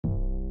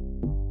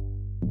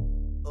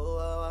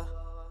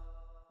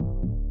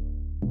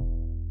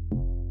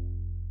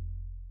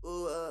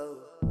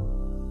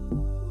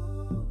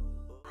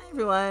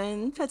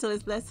everyone,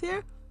 Petalisbless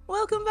here.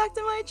 Welcome back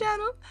to my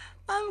channel.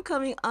 I'm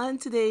coming on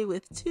today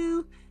with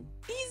 2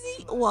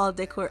 easy wall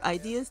decor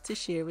ideas to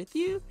share with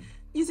you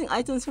using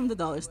items from the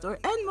dollar store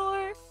and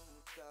more.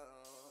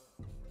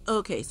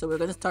 Okay, so we're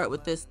going to start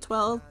with this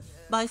 12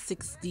 by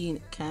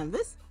 16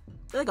 canvas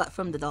that I got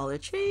from the Dollar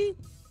Tree.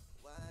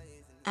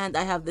 And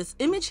I have this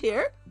image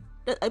here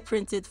that I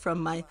printed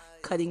from my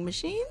cutting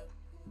machine.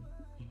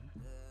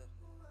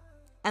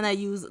 And I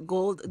use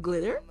gold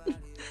glitter.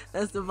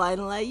 That's the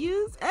vinyl I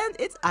use, and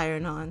it's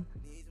iron-on.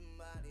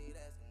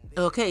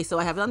 Okay, so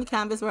I have it on the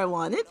canvas where I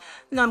want it.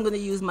 Now I'm going to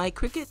use my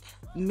Cricut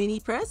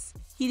mini press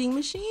heating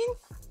machine,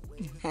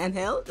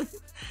 handheld.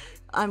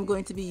 I'm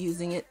going to be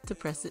using it to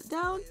press it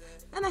down,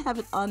 and I have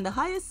it on the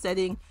highest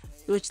setting,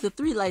 which the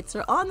 3 lights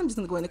are on. I'm just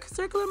going to go in a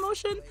circular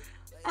motion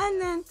and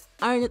then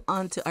iron it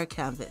onto our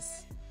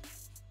canvas.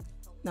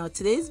 Now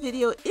today's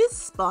video is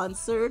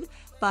sponsored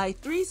by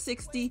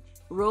 360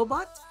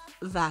 Robot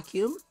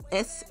Vacuum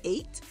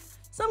S8.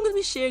 So I'm going to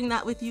be sharing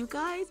that with you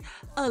guys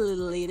a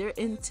little later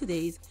in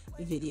today's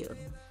video.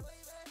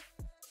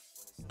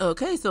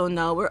 Okay, so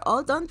now we're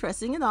all done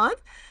pressing it on.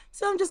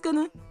 So I'm just going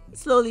to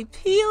slowly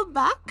peel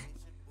back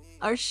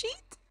our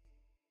sheet.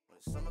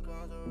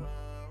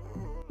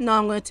 Now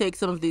I'm going to take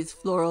some of these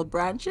floral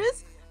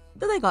branches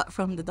that I got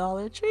from the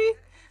Dollar Tree.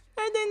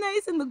 Aren't they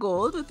nice in the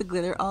gold with the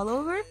glitter all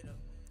over?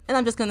 And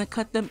I'm just going to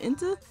cut them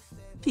into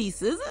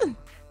pieces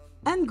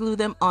and glue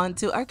them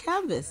onto our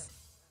canvas.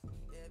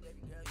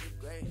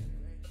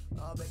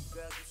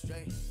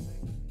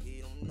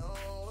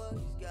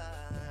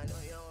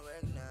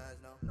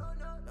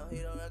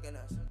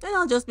 And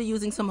I'll just be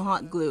using some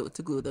hot glue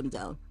to glue them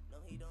down.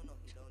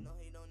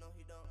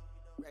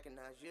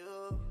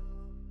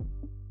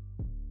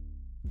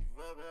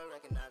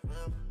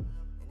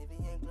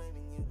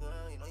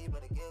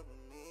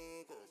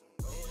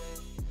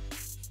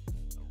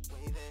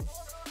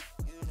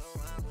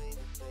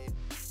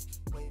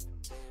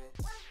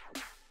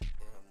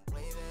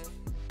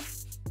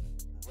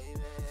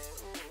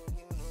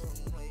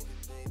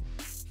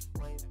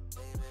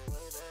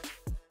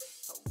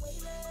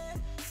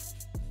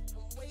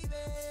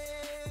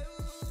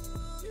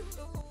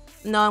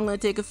 Now I'm going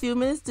to take a few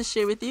minutes to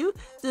share with you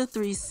the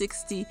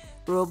 360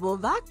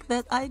 RoboVac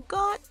that I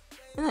got,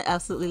 and I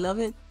absolutely love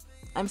it.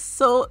 I'm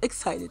so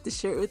excited to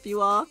share it with you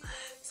all.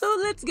 So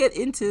let's get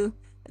into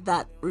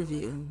that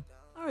review.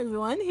 Alright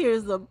everyone,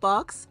 here's the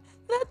box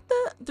that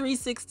the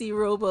 360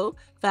 Robo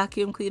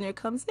vacuum cleaner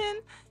comes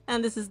in,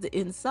 and this is the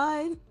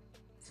inside.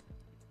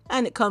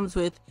 And it comes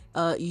with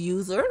a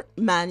user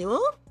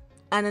manual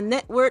and a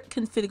network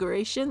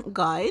configuration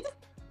guide.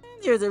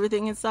 And here's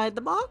everything inside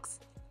the box.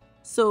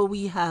 So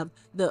we have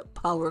the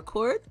power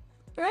cord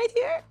right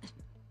here.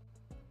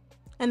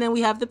 And then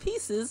we have the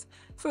pieces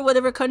for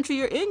whatever country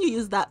you're in, you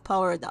use that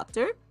power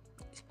adapter.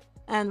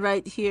 And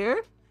right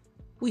here,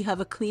 we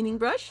have a cleaning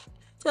brush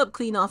to help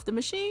clean off the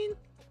machine.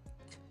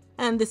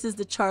 And this is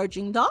the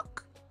charging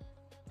dock.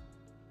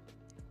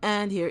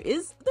 And here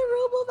is the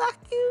Robo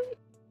Vacuum.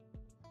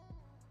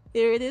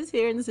 Here it is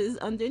here, and this is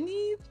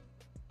underneath.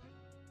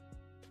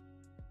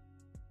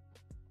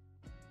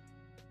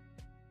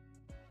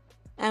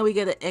 And we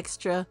get an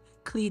extra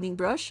cleaning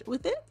brush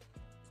with it.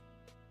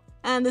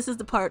 And this is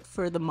the part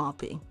for the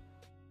mopping.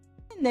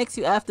 Next,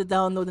 you have to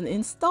download and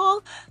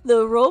install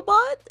the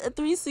Robot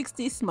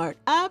 360 Smart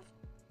app.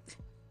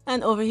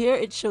 And over here,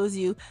 it shows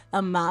you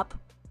a map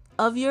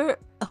of your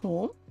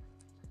home.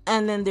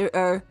 And then there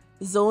are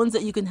zones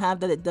that you can have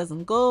that it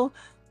doesn't go,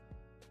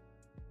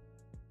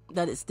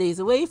 that it stays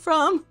away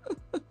from.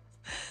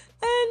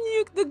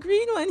 And the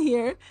green one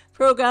here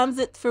programs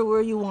it for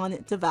where you want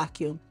it to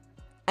vacuum.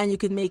 And you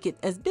can make it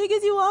as big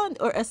as you want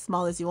or as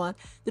small as you want.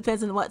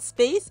 Depends on what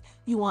space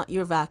you want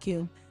your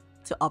vacuum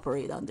to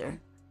operate under. And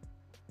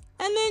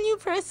then you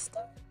press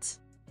start.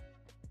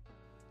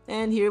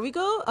 And here we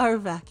go. Our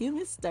vacuum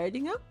is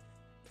starting up.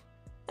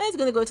 And it's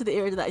going to go to the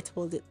area that I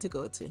told it to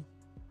go to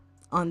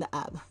on the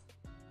app.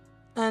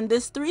 And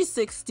this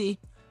 360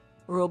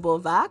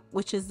 RoboVac,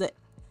 which is the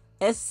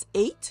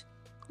S8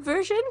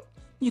 version,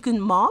 you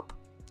can mop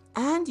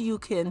and you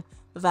can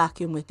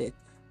vacuum with it,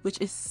 which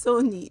is so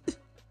neat.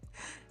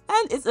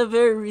 And it's a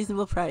very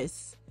reasonable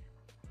price.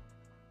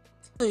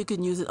 So you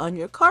can use it on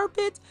your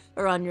carpet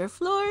or on your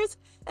floors.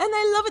 And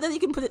I love it that you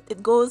can put it,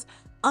 it goes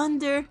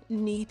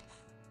underneath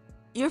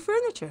your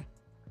furniture.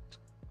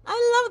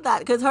 I love that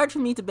because it's hard for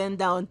me to bend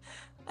down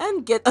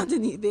and get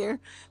underneath there.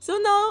 So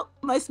now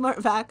my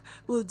smart vac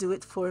will do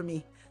it for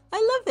me.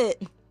 I love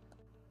it.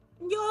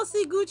 Y'all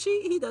see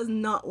Gucci? He does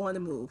not want to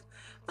move.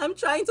 I'm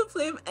trying to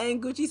flip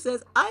and Gucci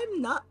says,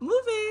 I'm not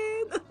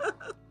moving.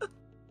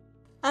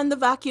 And the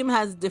vacuum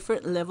has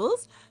different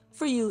levels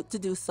for you to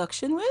do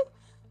suction with.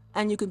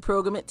 And you can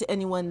program it to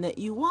anyone that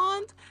you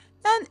want.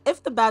 And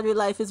if the battery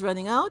life is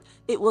running out,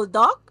 it will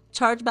dock,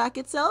 charge back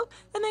itself,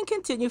 and then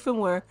continue from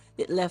where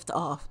it left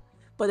off.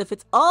 But if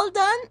it's all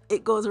done,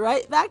 it goes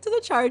right back to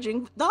the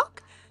charging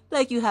dock,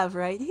 like you have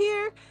right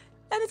here.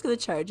 And it's going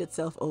to charge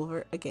itself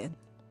over again.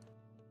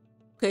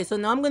 Okay, so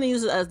now I'm going to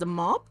use it as the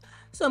mop.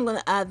 So I'm going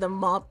to add the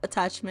mop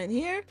attachment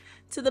here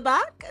to the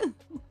back.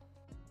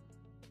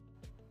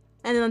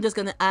 And then I'm just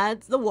going to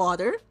add the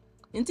water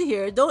into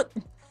here. Don't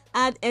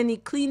add any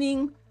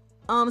cleaning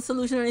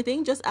solution or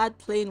anything. Just add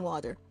plain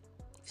water.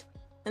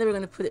 And then we're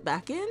going to put it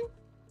back in.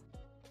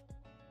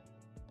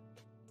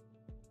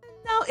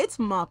 Now it's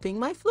mopping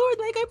my floor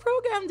like I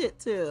programmed it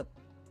to.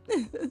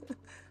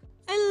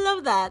 I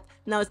love that.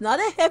 Now it's not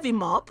a heavy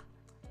mop.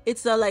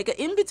 It's like an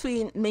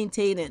in-between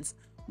maintenance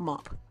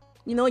mop.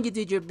 You know, you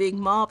did your big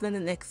mop, then the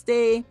next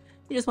day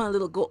you just want a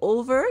little go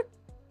over.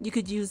 You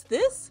could use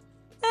this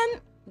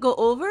and go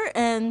over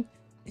and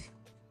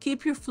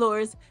keep your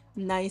floors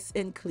nice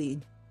and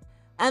clean.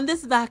 And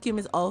this vacuum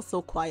is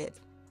also quiet.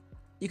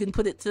 You can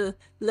put it to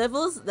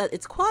levels that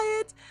it's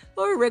quiet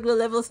or a regular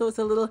level so it's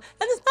a little, and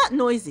it's not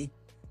noisy.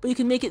 But you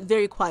can make it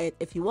very quiet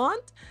if you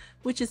want,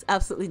 which is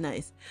absolutely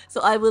nice.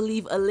 So I will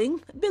leave a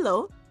link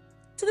below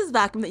to this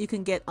vacuum that you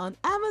can get on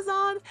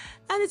Amazon,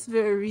 and it's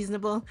very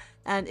reasonable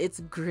and it's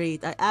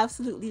great. I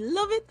absolutely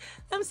love it.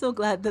 I'm so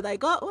glad that I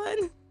got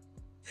one.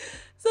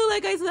 So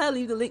like I said, I'll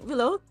leave the link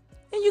below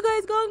and you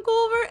guys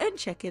go over and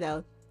check it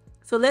out.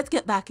 So let's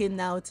get back in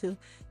now to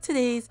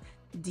today's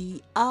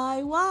DIY.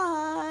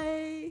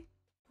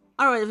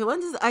 Alright everyone,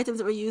 these are the items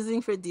that we're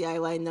using for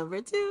DIY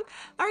number 2.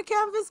 Our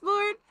canvas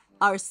board,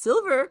 our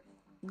silver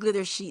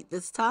glitter sheet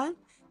this time,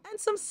 and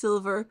some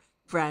silver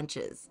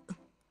branches.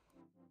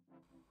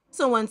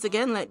 So once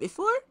again, like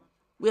before,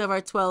 we have our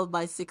 12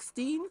 by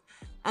 16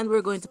 and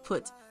we're going to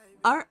put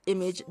our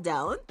image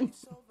down,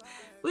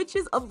 which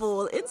is a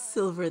bowl in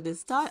silver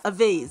this time, a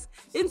vase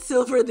in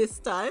silver this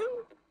time.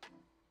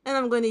 And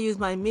I'm going to use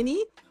my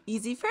mini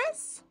easy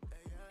press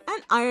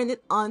and iron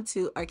it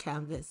onto our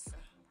canvas.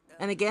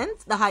 And again,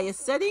 the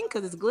highest setting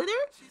because it's glitter,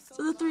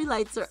 so the 3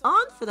 lights are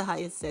on for the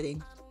highest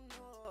setting.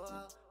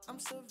 I'm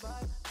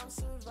surviving.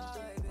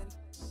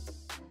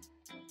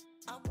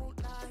 I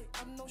won't lie,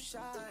 I'm no shy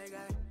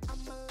guy.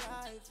 I'm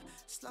alive.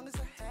 As long as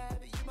I have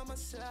it, you by my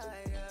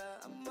side.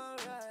 I'm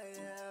alright.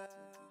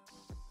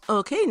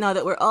 Okay, now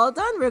that we're all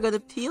done, we're going to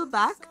peel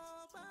back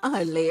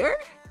our layer.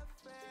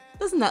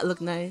 Doesn't that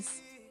look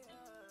nice?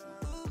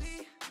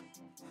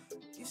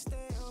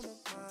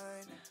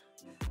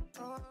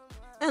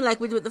 And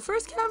like we did with the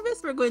first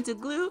canvas, we're going to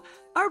glue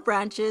our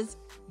branches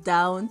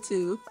down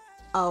to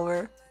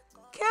our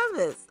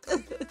canvas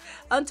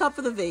on top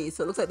of the vase,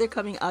 so it looks like they're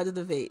coming out of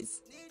the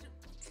vase.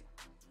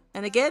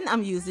 And again,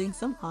 I'm using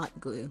some hot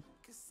glue.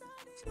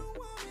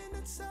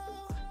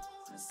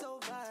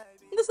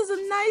 This is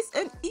a nice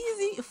and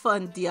easy,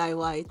 fun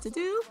DIY to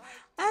do,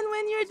 and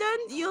when you're done,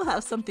 you'll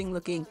have something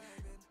looking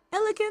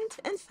elegant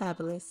and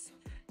fabulous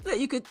that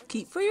you could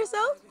keep for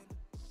yourself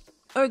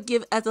or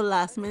give as a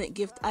last-minute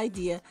gift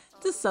idea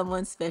to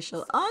someone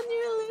special on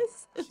your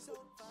list.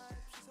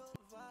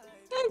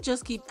 And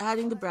just keep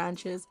adding the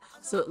branches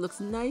so it looks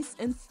nice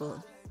and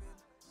full.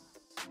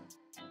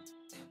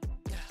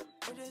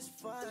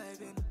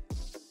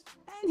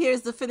 And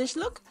here's the finished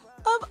look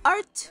of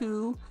our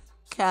 2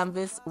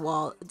 canvas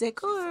wall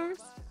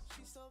decors.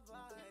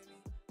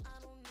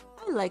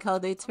 I like how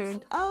they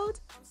turned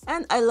out,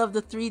 and I love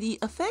the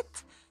 3D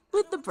effect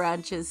with the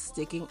branches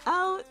sticking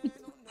out.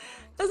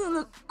 Doesn't it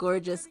look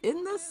gorgeous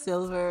in the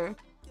silver?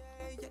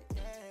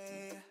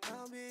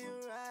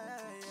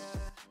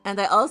 And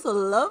I also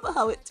love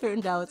how it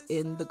turned out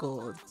in the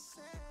gold.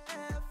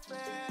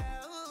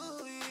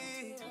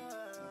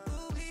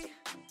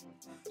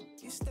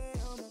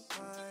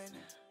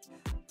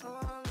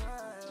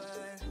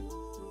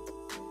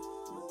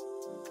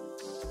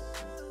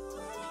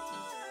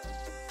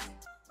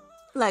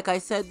 Like I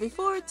said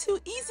before, 2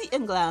 easy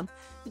and glam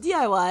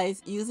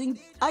DIYs using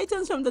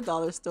items from the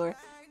dollar store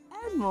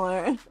and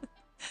more.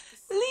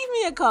 Leave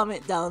me a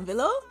comment down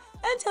below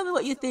and tell me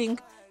what you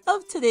think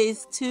of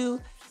today's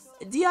 2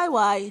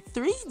 DIY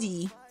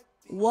 3D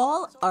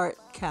wall art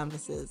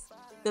canvases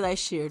that I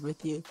shared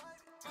with you.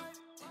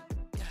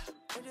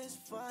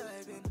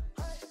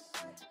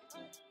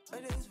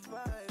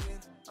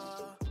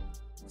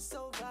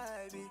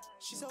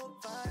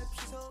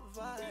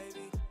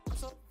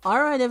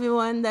 Alright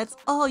everyone, that's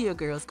all your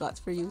girls got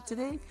for you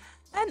today,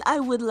 and I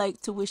would like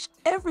to wish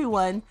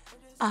everyone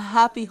a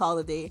happy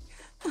holiday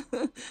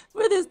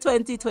for this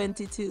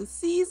 2022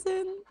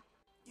 season.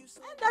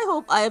 And I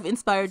hope I have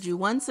inspired you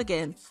once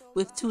again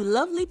with 2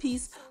 lovely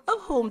pieces of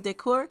home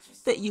decor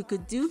that you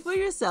could do for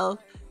yourself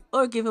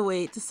or give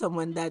away to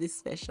someone that is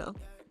special.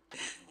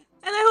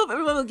 And I hope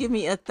everyone will give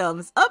me a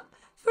thumbs up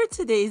for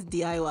today's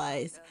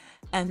DIYs.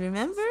 And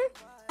remember,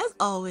 as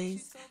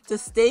always, to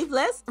stay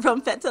blessed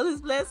from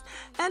Petalisbless,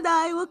 and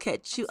I will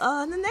catch you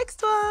on the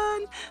next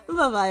one.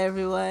 Bye-bye,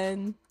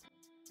 everyone.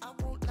 I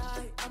won't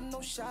lie, I'm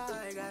no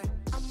shy guy.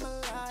 I'm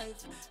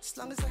alive. As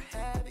long as I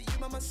have it, you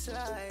by my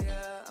side.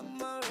 I'm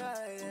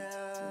alright.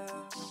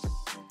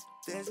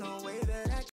 There's no way that I